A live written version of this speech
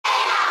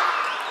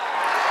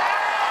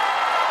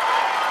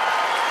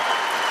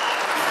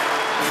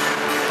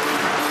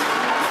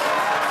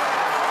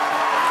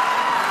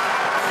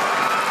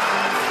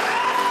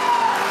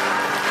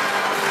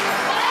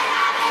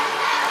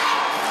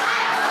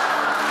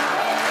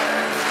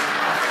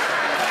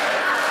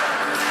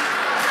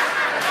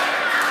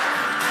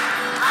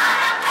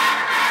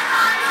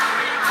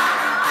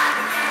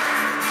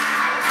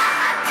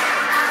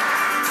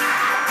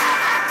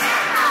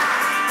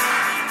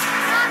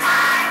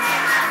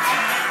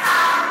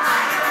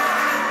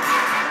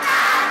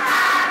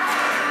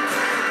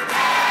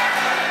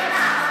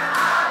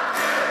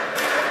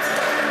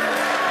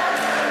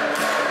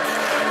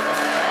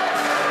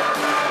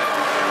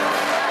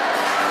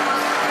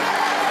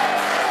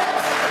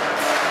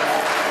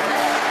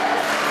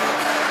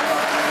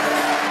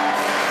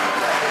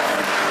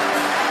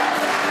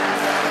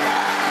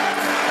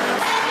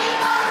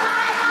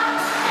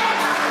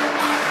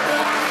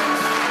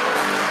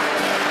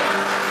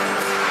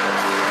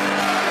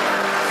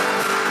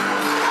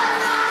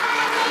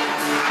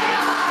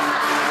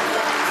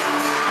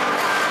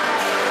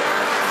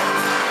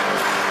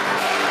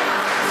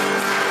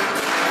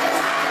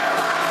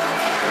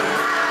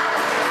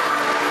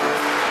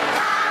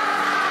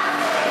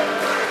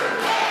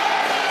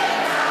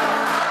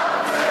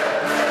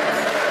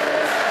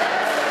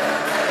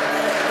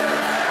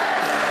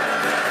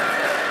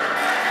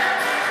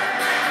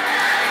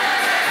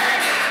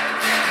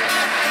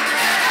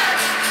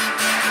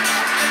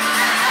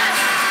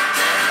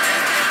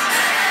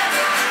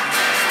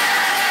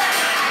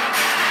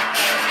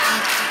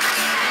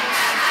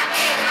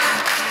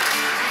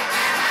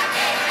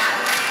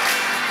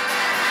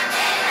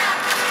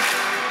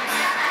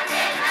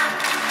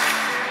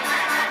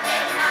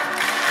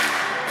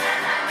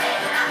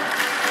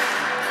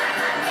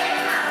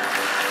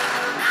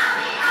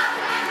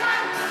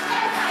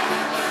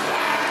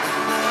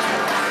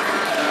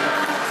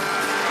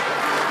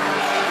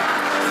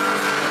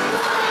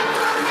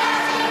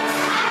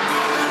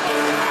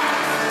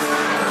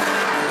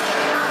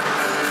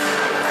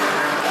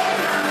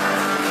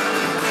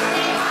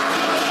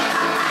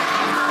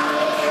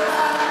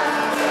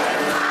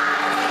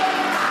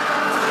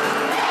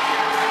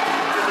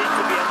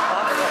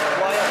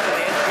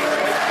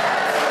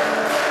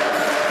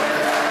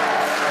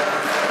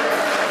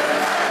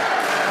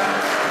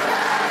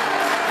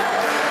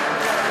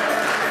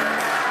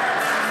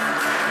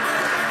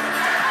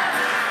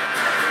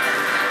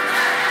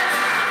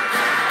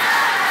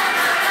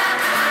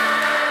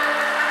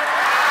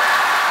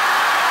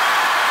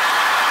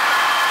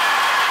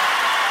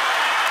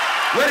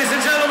Ladies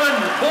and gentlemen,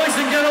 boys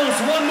and girls,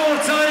 one more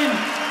time,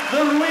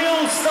 the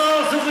real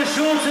stars of the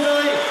show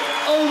tonight,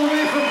 all the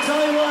way from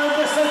Thailand,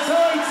 Mr.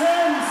 Thai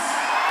Thames.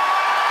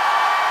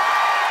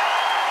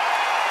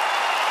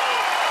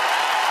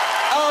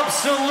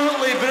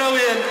 Absolutely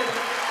brilliant.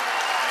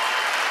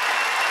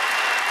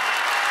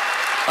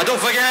 And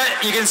don't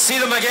forget, you can see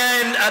them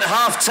again at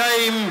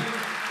half-time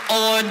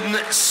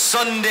on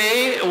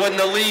Sunday when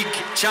the league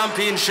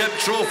championship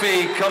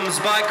trophy comes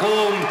back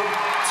home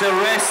to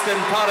rest in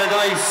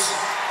paradise.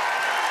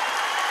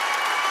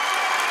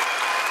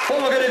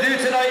 What we're going to do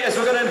tonight is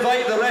we're going to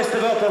invite the rest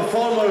of our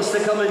performers to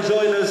come and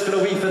join us for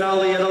a wee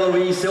finale, another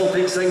wee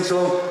Celtic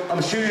sing-song.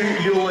 I'm sure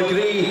you'll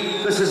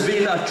agree this has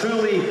been a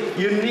truly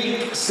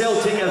unique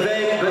Celtic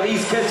event, but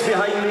these kids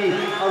behind me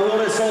are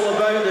what it's all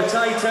about, the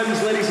Thai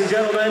Tims, ladies and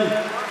gentlemen.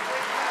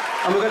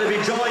 And we're going to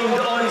be joined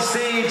on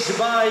stage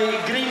by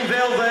Green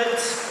Velvet,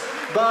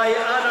 by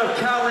Anna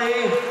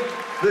Callie,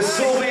 the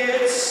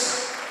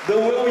Soviets, the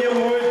William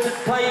Wood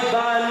Pipe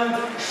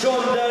Band,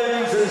 Sean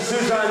Downs and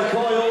Suzanne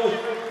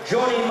Coyle,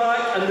 Johnny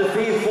Mack and the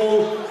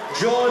Faithful,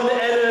 John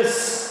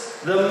Innes,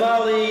 the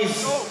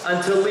Malleys,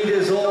 and to lead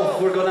us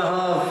off we're going to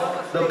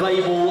have the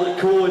Bible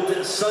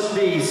Code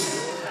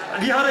Sundays.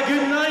 Have you had a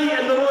good night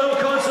in the Royal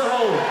Concert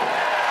Hall?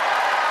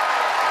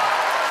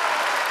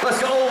 Let's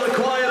get all the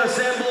choir.